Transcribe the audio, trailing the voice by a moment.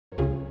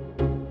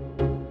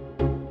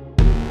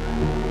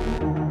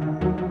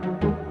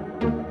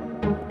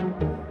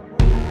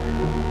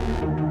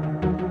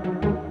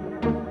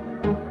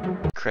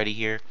Kruddy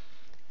here,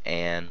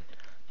 and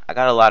I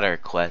got a lot of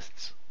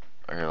requests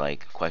or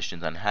like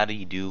questions on how do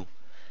you do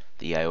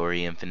the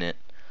Iori Infinite.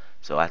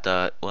 So I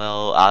thought,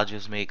 well, I'll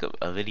just make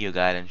a video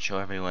guide and show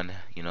everyone,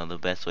 the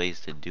best ways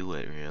to do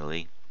it,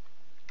 really.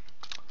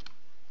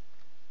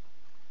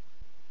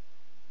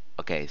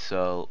 Okay,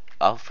 so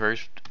I'll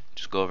first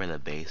just go over the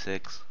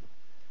basics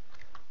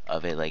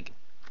of it. Like,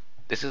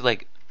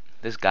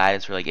 this guide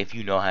is for like if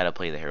you know how to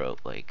play the hero,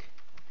 like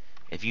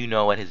if you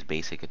know what his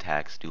basic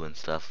attacks do and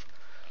stuff,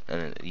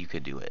 then you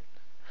could do it.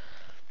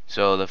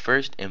 So the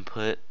first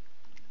input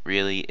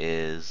really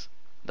is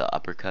the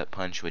uppercut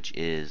punch, which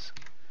is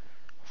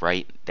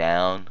right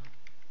down.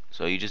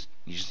 So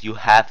you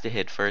have to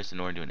hit first in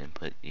order to do an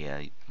input.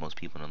 Yeah, most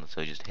people know that.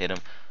 So just hit them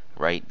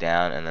right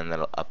down, and then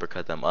that'll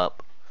uppercut them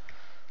up.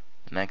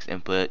 The next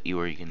input you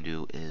can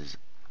do is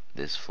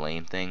this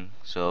flame thing.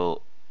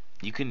 So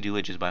you can do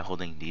it just by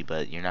holding D,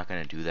 but you're not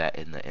gonna do that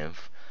in the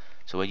inf.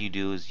 So what you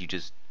do is you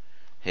just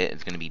hit.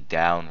 It's gonna be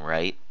down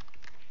right.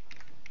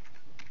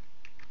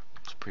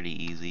 It's pretty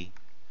easy.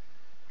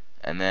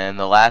 And then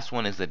the last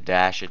one is the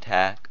dash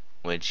attack,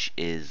 which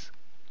is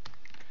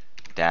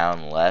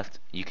down left.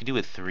 You can do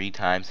it 3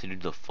 times to do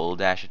the full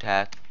dash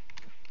attack,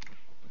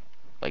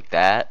 like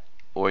that,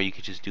 or you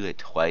could just do it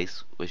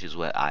twice, which is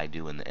what I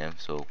do in the inf.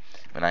 So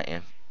when I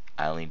inf,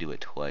 I only do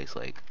it twice,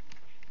 like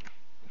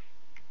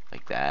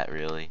that,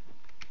 really.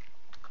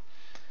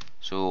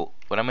 So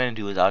what I'm gonna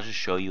do is I'll just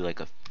show you like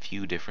a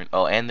few different.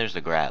 Oh, and there's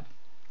a grab.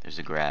 There's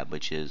a grab,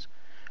 which is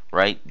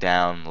right,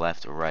 down,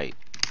 left, or right.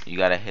 You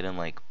gotta hit him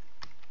like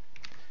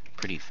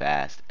pretty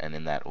fast and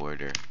in that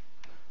order.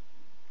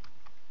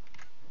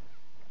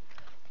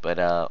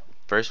 But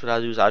first what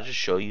I'll do is I'll just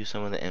show you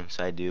some of the imps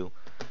I do.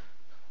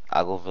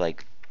 I'll go for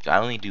like, I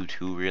only do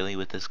 2 really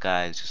with this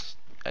guy. It's just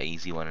an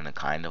easy one and a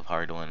kind of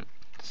hard one.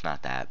 It's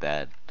not that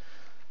bad.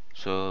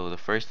 So the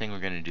first thing we're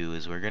gonna do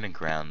is we're gonna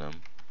ground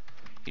them.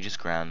 You just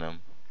ground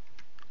them,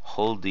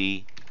 hold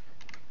D,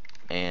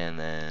 and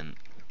then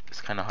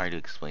it's kind of hard to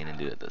explain and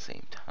do it at the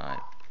same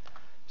time.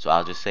 So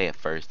I'll just say it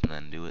first and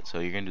then do it. So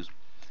you're gonna do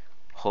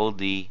hold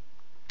D,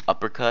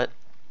 uppercut,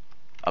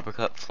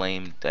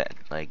 flame,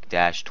 like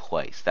dash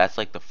twice. That's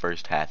like the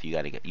first half you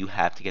gotta get. You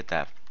have to get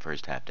that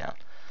first half down.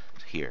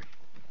 So here,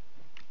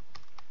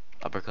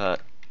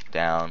 uppercut,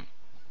 down,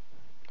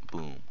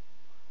 boom.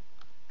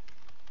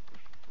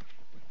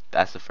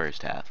 That's the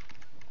first half.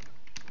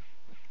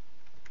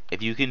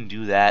 If you can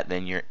do that,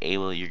 then you're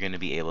gonna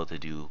be able to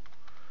do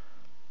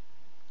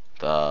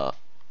the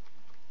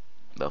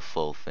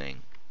full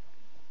thing.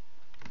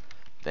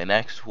 The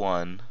next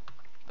one,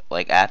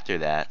 like after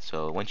that,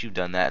 so once you've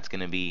done that, it's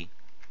gonna be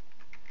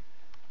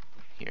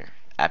here.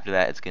 After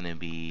that, it's gonna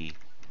be,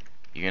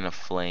 you're gonna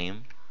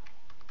flame.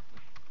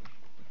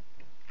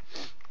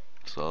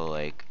 So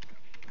like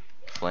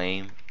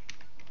flame,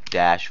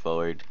 dash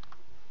forward,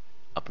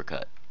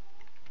 uppercut.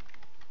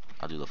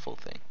 I'll do the full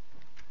thing.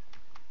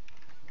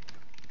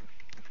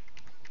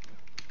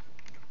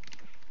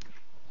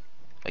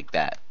 Like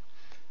that.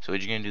 So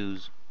what you're gonna do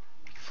is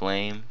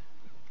flame,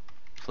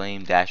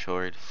 dash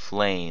forward,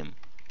 flame,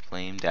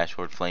 dash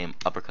forward, flame,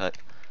 uppercut,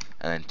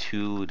 and then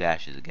 2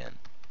 dashes again.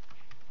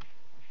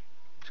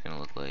 It's gonna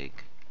look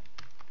like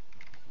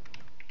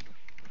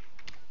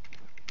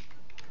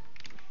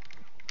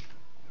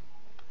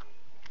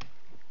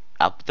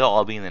they'll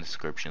all be in the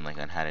description, like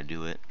on how to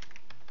do it.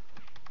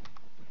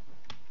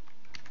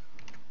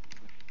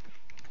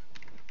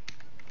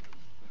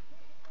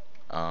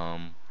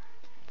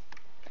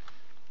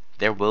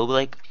 There will be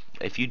like,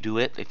 if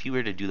you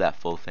were to do that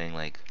full thing,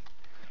 like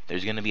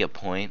there's gonna be a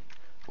point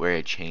where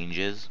it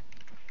changes.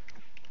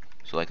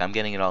 So like I'm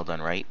getting it all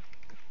done right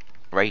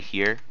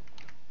here,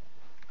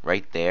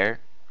 right there.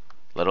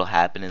 What'll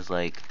happen is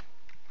like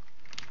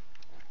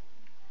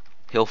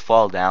he'll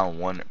fall down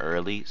 1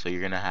 early, so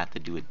you're gonna have to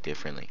do it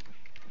differently.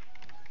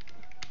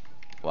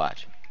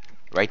 Watch.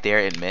 Right there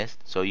it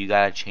missed, so you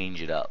gotta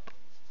change it up.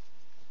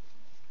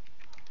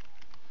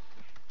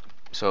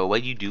 So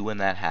what you do when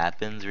that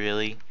happens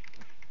really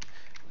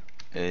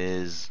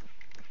is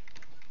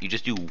you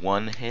just do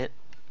 1 hit.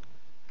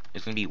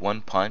 It's gonna be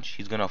 1 punch.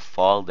 He's gonna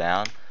fall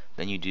down.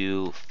 Then you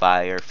do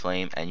fire,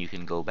 flame, and you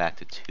can go back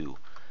to 2.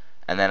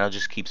 And then I'll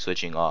just keep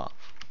switching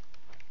off.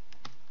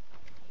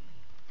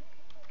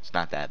 It's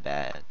not that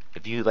bad.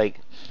 If you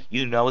like,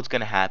 you know what's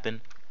gonna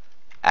happen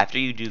after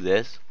you do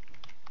this.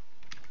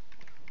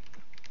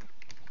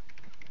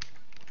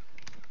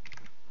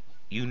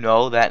 You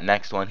know that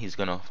next one he's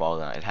gonna fall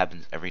down. It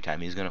happens every time.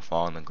 He's gonna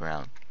fall on the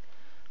ground.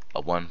 A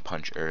 1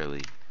 punch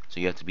early. So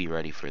you have to be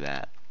ready for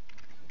that.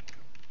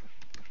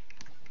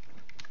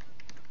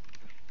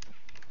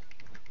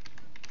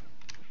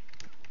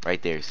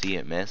 Right there, see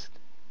it missed?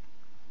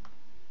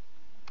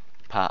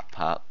 Pop,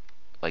 pop.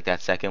 Like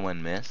that second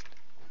one missed.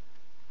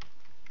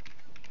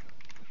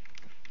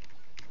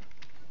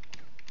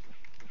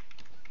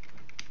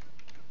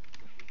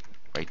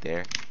 Right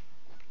there.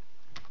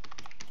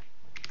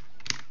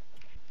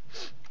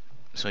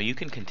 So you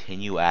can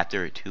continue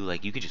after it too,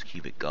 like you could just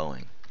keep it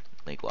going.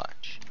 Like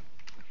watch.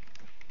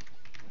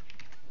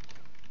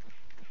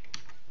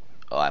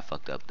 Oh, I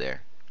fucked up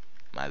there.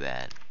 My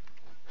bad.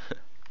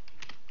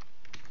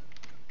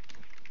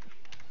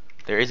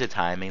 There is a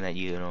timing that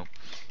you know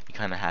you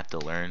kind of have to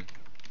learn.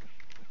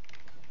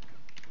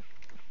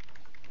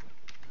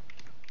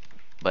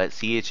 But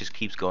see, it just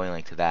keeps going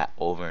like to that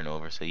over and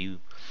over. So you,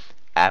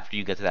 after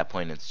you get to that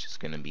point, it's just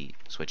gonna be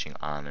switching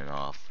on and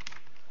off.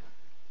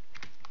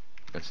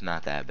 It's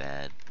not that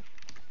bad.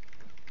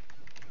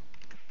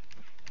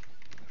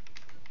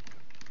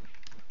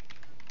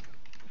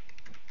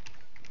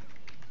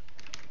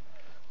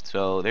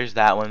 So there's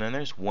that one, and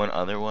there's one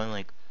other one.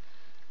 Like,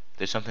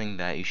 there's something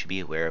that you should be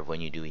aware of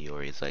when you do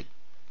Iori. It's like,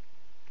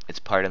 it's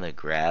part of the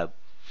grab.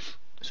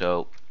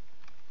 So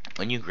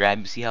when you grab,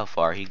 you see how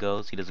far he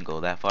goes? He doesn't go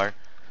that far.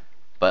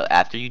 But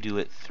after you do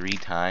it 3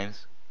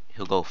 times,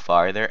 he'll go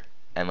farther,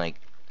 and like,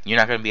 you're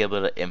not gonna be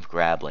able to imp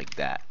grab like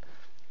that.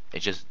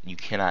 It's just, you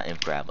cannot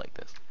imp grab like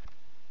this.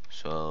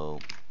 So,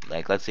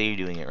 like, let's say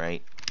you're doing it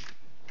right,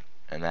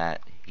 and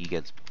that he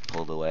gets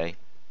pulled away.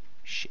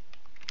 Shit.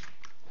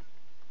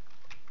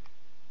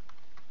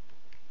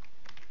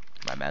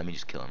 My bad, let me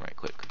just kill him right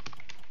quick.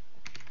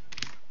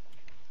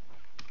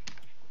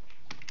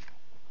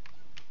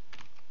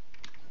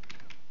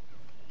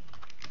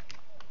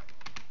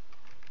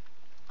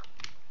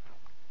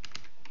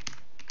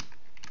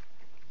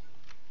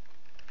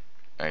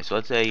 Alright, so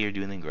let's say you're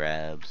doing the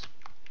grabs,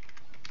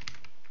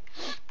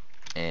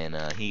 and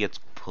he gets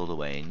pulled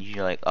away, and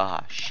you're like,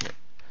 ah, shit.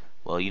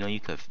 Well, you know, you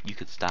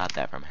could stop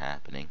that from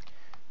happening,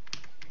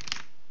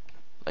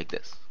 like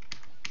this,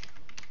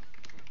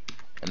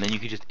 and then you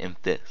could just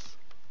imp this,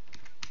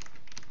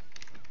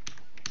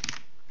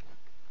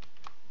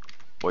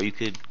 or you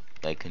could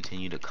like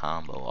continue to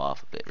combo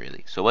off of it,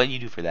 really. So what you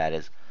do for that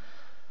is,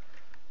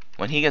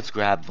 when he gets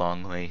grabbed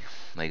long way,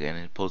 like, and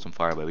it pulls him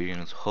far away, you're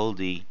gonna hold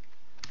the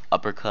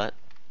uppercut,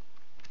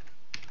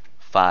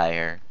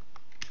 fire,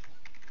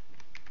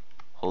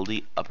 hold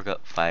the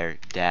uppercut, fire,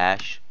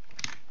 dash,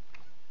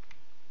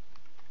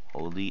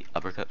 hold the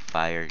uppercut,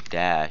 fire,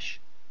 dash,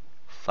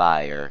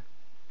 fire,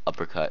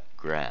 uppercut,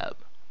 grab.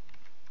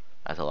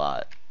 That's a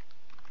lot.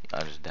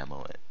 I'll just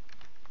demo it.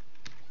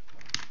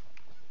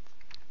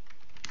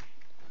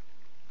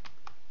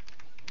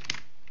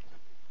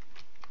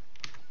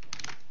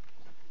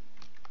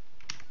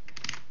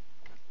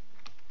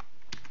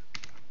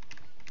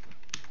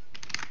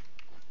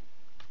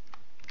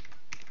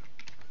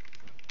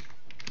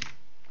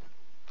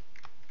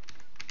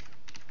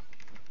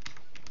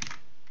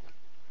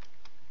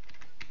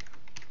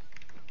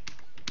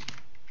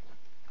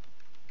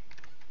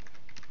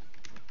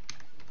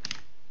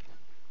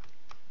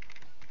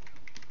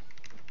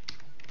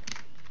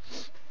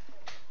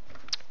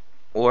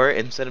 Or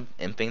instead of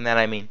imping that,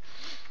 I mean,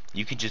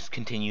 you could just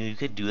continue. You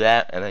could do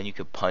that, and then you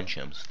could punch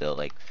him still.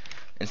 Like,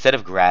 instead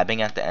of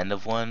grabbing at the end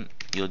of one,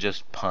 you'll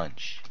just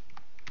punch,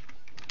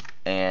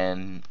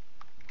 and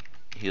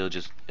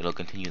it'll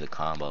continue the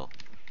combo,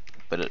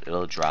 but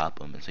it'll drop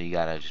him, and so you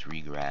gotta just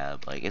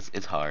re-grab. Like,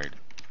 it's hard.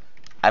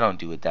 I don't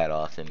do it that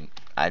often.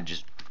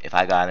 If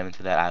I got him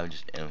into that, I would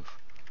just imp,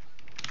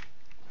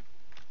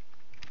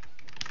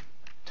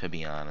 to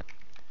be honest.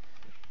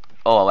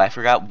 Oh, I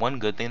forgot one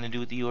good thing to do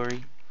with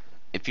Iori.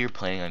 If you're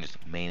planning on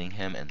just maining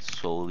him and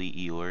solely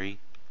Iori,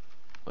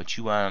 what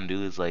you want to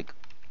do is, like,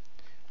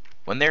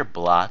 when they're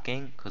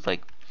blocking, because,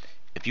 like,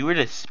 if you were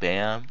to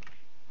spam,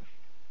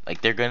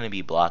 like, they're going to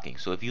be blocking.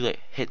 So if you,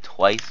 like, hit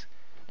twice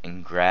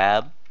and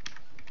grab,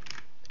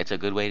 it's a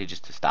good way to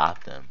just to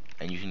stop them.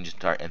 And you can just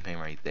start imping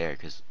right there,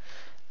 because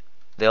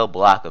they'll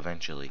block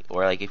eventually.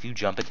 Or, like, if you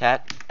jump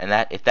attack,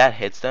 and if that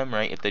hits them,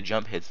 right, if the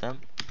jump hits them,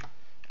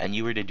 and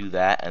you were to do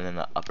that, and then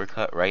the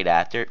uppercut right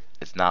after,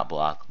 it's not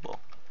blockable.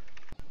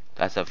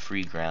 That's a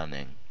free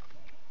grounding.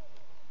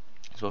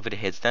 So if it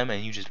hits them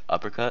and you just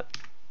uppercut,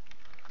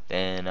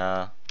 then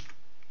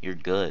you're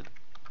good.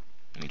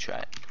 Let me try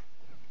it.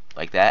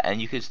 Like that,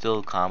 and you could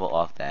still combo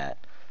off that.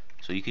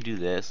 So you could do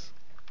this,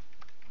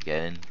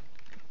 get in,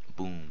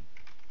 boom.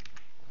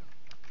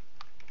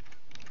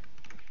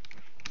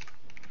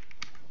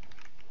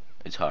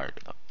 It's hard.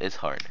 It's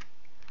hard.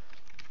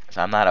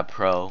 So I'm not a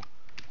pro.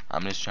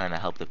 I'm just trying to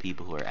help the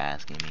people who are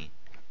asking me.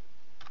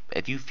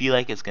 If you feel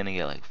like it's gonna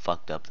get like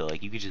fucked up though,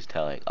 like you could just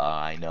tell, like, oh,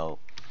 I know,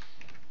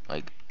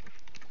 like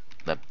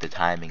the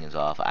timing is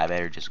off. I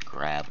better just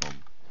grab them.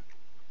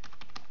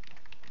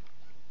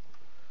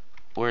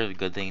 Or a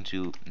good thing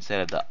too,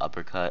 instead of the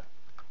uppercut,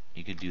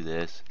 you could do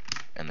this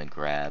and then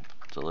grab.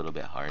 It's a little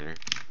bit harder.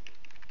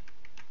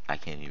 I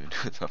can't even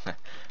do something.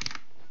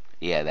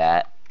 Yeah,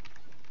 that,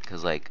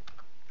 cause like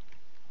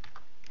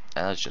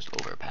that's just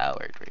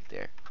overpowered right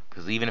there.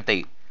 Cause even if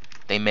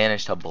they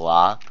manage to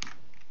block,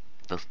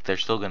 they're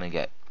still gonna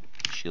get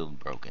shield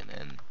broken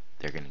and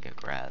they're gonna get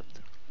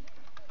grabbed,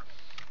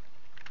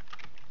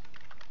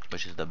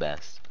 which is the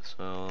best.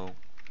 So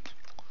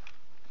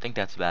I think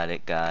that's about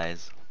it,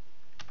 guys.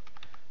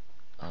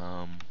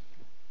 I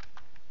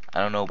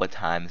don't know what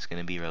time it's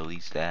gonna be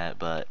released at,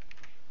 but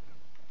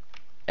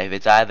if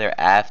it's either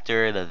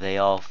after the They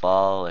All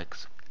Fall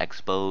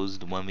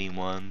exposed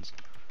 1v1s,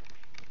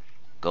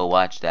 Go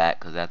watch that,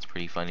 because that's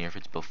pretty funny. If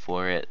it's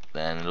before it,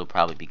 then it'll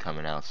probably be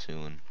coming out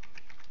soon.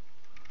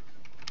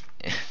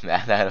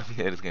 That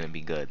is gonna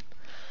be good.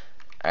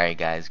 Alright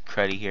guys,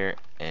 Kruddy here,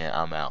 and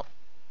I'm out.